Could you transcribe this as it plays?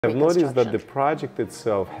I've noticed that the project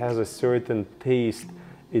itself has a certain taste.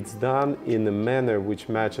 It's done in a manner which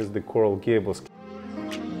matches the Coral Gables.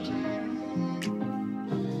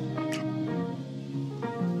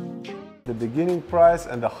 The beginning price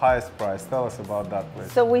and the highest price. Tell us about that,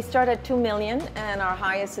 please. So we start at 2 million and our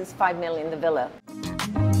highest is 5 million, the villa.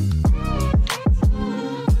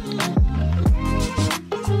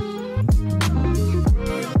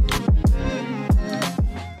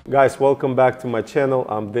 Guys, welcome back to my channel.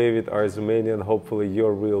 I'm David, Arzumanian, hopefully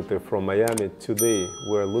your realtor from Miami. Today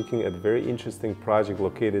we're looking at a very interesting project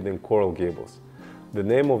located in Coral Gables. The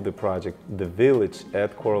name of the project, The Village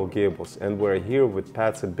at Coral Gables, and we're here with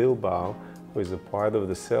Patsy Bilbao, who is a part of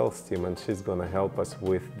the sales team, and she's going to help us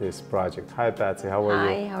with this project. Hi Patsy, how are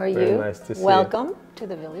you? Hi, how are you? Very nice to see you. Welcome to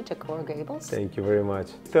the Village at Coral Gables. Thank you very much.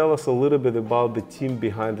 Tell us a little bit about the team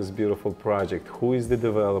behind this beautiful project. Who is the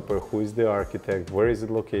developer? Who is the architect? Where is it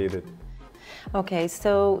located? Okay,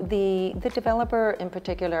 so the developer in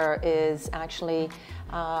particular is actually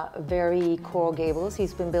very Coral Gables.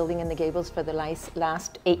 He's been building in the Gables for the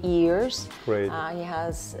last 8 years. Great. He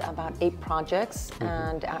has about 8 projects,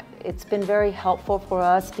 and it's been very helpful for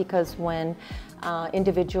us because when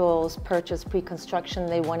individuals purchase pre-construction,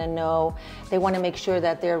 they want to make sure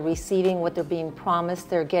that they're receiving what they're being promised,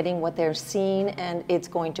 they're getting what they're seeing, and it's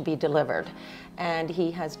going to be delivered. And he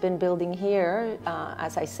has been building here,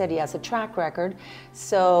 as I said, he has a track record,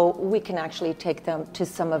 so we can actually take them to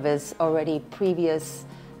some of his already previous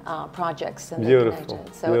projects. And beautiful.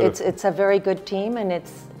 So beautiful. It's a very good team, and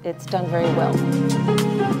it's done very well.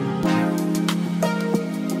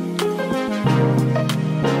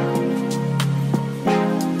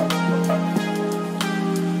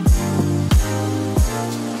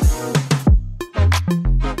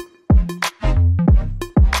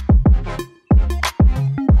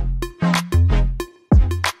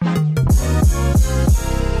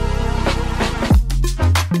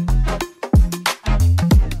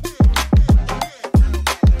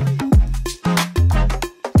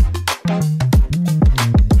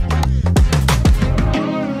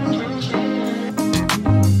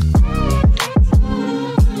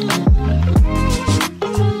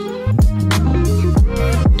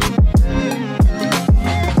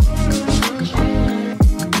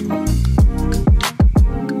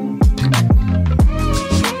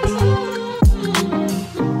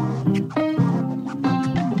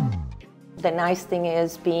 The nice thing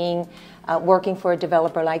is working for a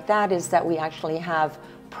developer like that is that we actually have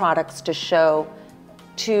products to show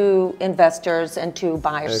to investors and to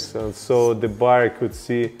buyers. Excellent. So the buyer could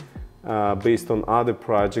see, based on other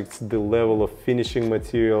projects, the level of finishing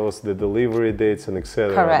materials, the delivery dates, and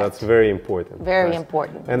etc. Correct. That's very important. Very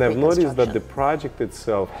important. And I've noticed that the project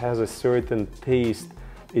itself has a certain taste.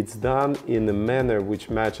 It's done in a manner which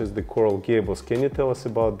matches the Coral Gables. Can you tell us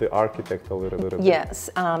about the architect a little bit? Yes,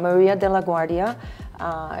 Maria de la Guardia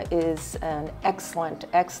is an excellent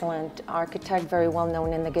architect, very well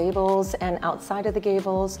known in the Gables and outside of the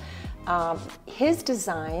Gables. His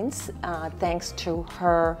designs, thanks to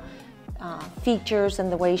her features and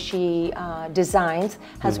the way she designs,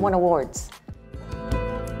 has won awards.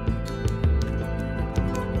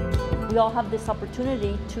 We all have this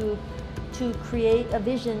opportunity to create a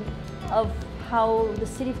vision of how the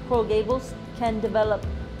city of Coral Gables can develop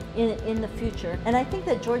in the future. And I think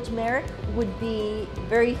that George Merrick would be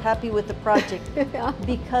very happy with the project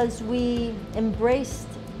because we embraced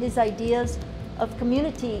his ideas of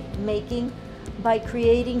community making by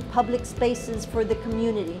creating public spaces for the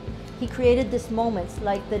community. He created these moments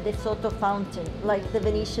like the De Soto Fountain, like the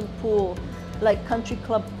Venetian Pool, like Country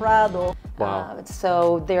Club Prado. Wow.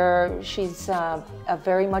 So she's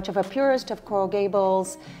very much of a purist of Coral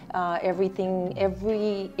Gables. Every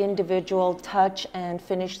individual touch and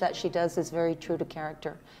finish that she does is very true to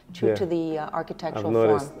character, true to the architectural I've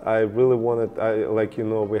noticed. form. I really wanted, like you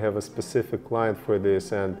know, we have a specific client for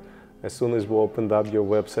this, and as soon as we opened up your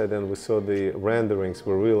website and we saw the renderings,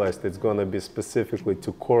 we realized it's going to be specifically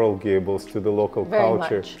to Coral Gables, to the local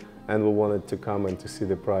culture, and we wanted to come and to see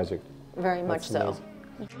the project. Very much so.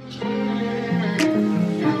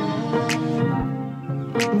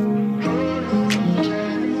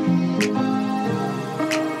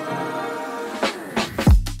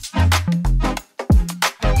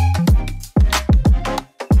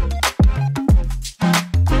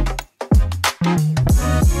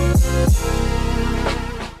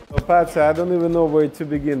 Patsy, I don't even know where to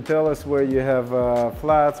begin. Tell us where you have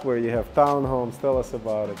flats, where you have townhomes. Tell us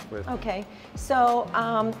about it, please. Okay, so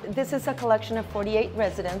this is a collection of 48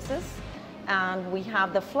 residences, and we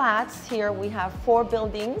have the flats. Here we have 4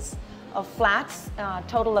 buildings of flats,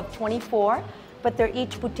 total of 24. but they're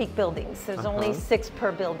each boutique buildings. There's only 6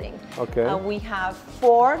 per building. Okay. We have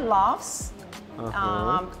 4 lofts.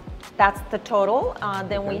 That's the total.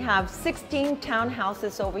 Then we have 16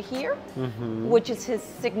 townhouses over here, which is his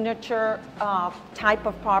signature type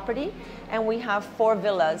of property. And we have 4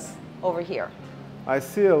 villas over here. I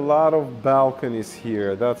see a lot of balconies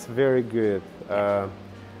here. That's very good.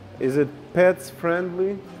 Is it pets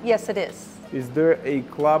friendly? Yes, it is. Is there a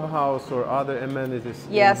clubhouse or other amenities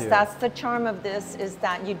in Yes, here? that's the charm of this, is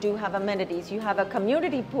that you do have amenities. You have a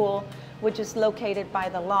community pool, which is located by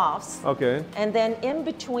the lofts. Okay. And then in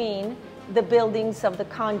between the buildings of the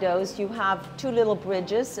condos, you have 2 little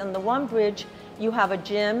bridges. In the one bridge, you have a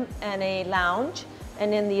gym and a lounge.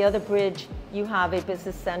 And in the other bridge, you have a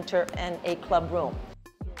business center and a club room.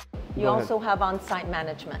 You also have on-site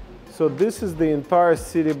management. So this is the entire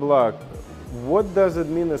city block. What does it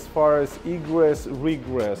mean as far as egress,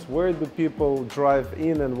 regress? Where do people drive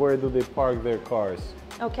in and where do they park their cars?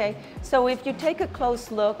 Okay, so if you take a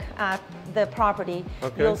close look at the property,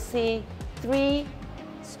 you'll see 3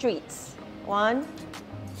 streets. 1,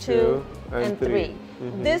 2, and 3.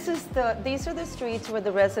 These are the streets where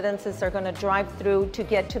the residences are going to drive through to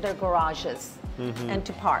get to their garages and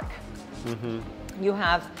to park.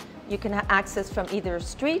 You can have access from either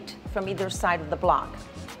street, from either side of the block.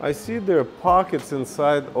 I see there are pockets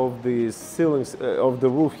inside of the ceilings, of the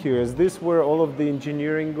roof here. Is this where all of the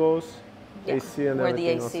engineering goes? Yeah, AC and where the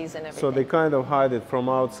everything ACs else? and everything. So they kind of hide it from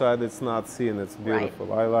outside. It's not seen. It's beautiful.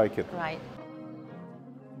 Right. I like it. Right.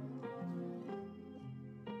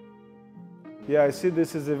 Yeah, I see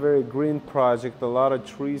this is a very green project. A lot of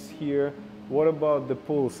trees here. What about the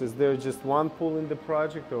pools? Is there just one pool in the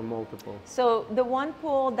project or multiple? So the one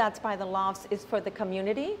pool that's by the lofts is for the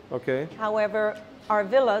community. Okay. However, our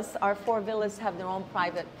villas, our 4 villas have their own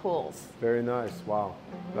private pools. Very nice. Wow.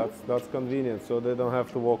 That's convenient. So they don't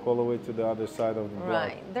have to walk all the way to the other side of the block.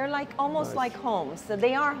 Right. They're like almost like homes. So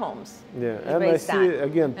they are homes. Yeah. And I see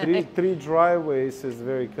again three driveways is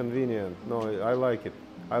very convenient. No, I like it.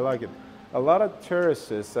 I like it. A lot of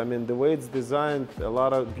terraces. I mean, the way it's designed, a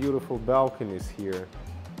lot of beautiful balconies here.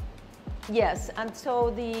 Yes, and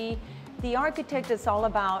so the architect is all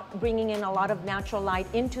about bringing in a lot of natural light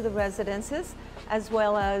into the residences, as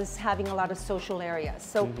well as having a lot of social areas.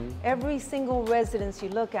 So every single residence you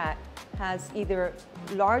look at has either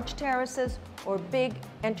large terraces or big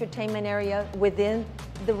entertainment area within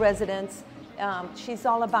the residence. She's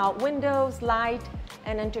all about windows, light,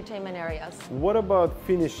 and entertainment areas. What about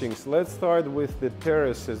finishings? Let's start with the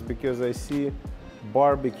terraces because I see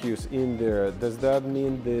barbecues in there. Does that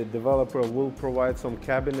mean the developer will provide some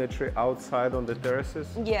cabinetry outside on the terraces?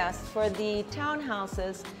 Yes, for the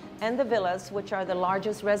townhouses and the villas, which are the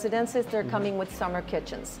largest residences, they're coming with summer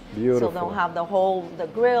kitchens. Beautiful. So they'll have the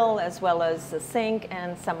grill as well as the sink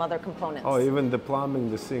and some other components. Oh, even the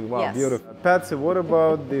plumbing, the sink. Wow, yes. Beautiful. Patsy, what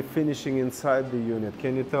about the finishing inside the unit?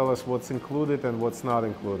 Can you tell us what's included and what's not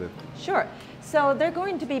included? Sure. So they're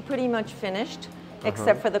going to be pretty much finished,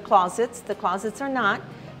 except for the closets. The closets are not.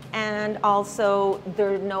 And also,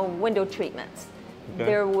 there are no window treatments. Okay.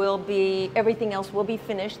 There will be, everything else will be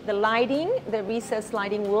finished. The lighting, the recessed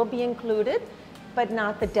lighting will be included, but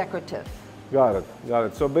not the decorative. Got it, got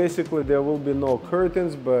it. So basically there will be no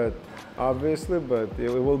curtains, but obviously, but it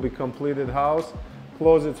will be completed house.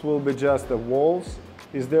 Closets will be just the walls.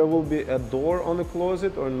 There will be a door on the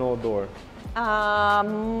closet or no door?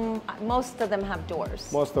 Most of them have doors.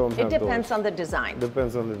 Most of them have doors. It depends on the design.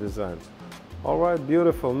 Depends on the design. All right,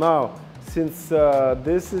 beautiful. Now, since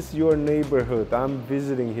this is your neighborhood, I'm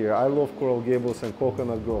visiting here. I love Coral Gables and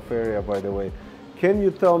Coconut Grove area, by the way. Can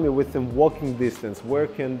you tell me within walking distance, where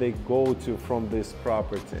can they go to from this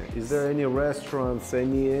property? Is there any restaurants,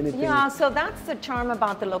 anything? Yeah, so that's the charm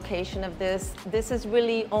about the location of this. This is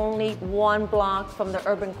really only 1 block from the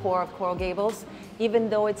urban core of Coral Gables. Even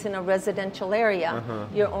though it's in a residential area,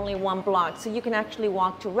 you're only 1 block. So you can actually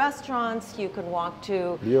walk to restaurants, you can walk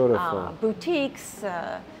to boutiques,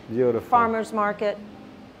 farmers market.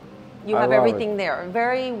 You have everything there.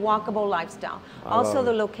 Very walkable lifestyle. Also,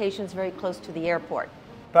 the location is very close to the airport.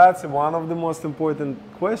 Patsy, one of the most important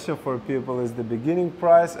questions for people is the beginning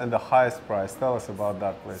price and the highest price. Tell us about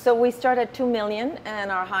that, please. So we start at $2 million, and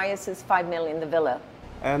our highest is $5 million, the villa.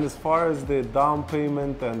 And as far as the down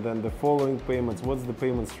payment and then the following payments, what's the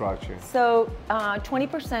payment structure? So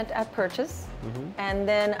 20% at purchase, and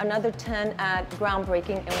then another 10 at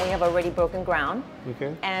groundbreaking, and we have already broken ground.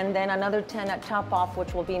 Okay. And then another 10 at top off,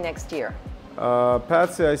 which will be next year.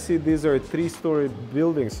 Patsy, I see these are 3-story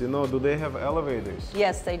buildings. You know, do they have elevators?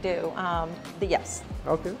 Yes, they do. Yes.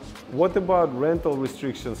 Okay. What about rental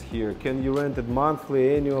restrictions here? Can you rent it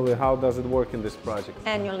monthly, annually? How does it work in this project?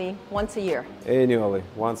 Annually, once a year. Annually,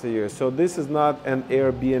 once a year. So this is not an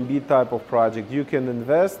Airbnb type of project. You can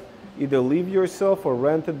invest, either live yourself or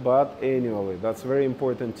rent it, but annually. That's very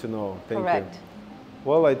important to know. Thank Correct. you.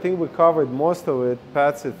 Well, I think we covered most of it.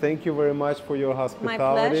 Patsy, thank you very much for your hospitality.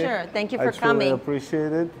 My pleasure. Thank you for coming. I truly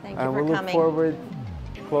appreciate it. Thank you and for we look coming. forward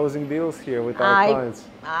to closing deals here with our clients.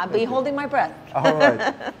 I'll be holding my breath. All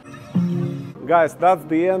right. Guys, that's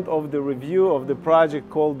the end of the review of the project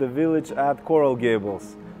called The Village at Coral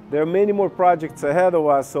Gables. There are many more projects ahead of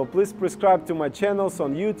us, so please subscribe to my channels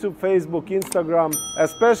on YouTube, Facebook, Instagram,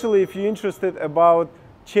 especially if you're interested about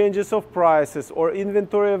changes of prices or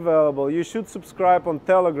inventory available. You should subscribe on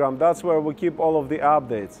Telegram. That's where we keep all of the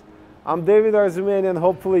updates. I'm David Arzumanian,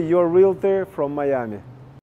 hopefully your realtor from Miami.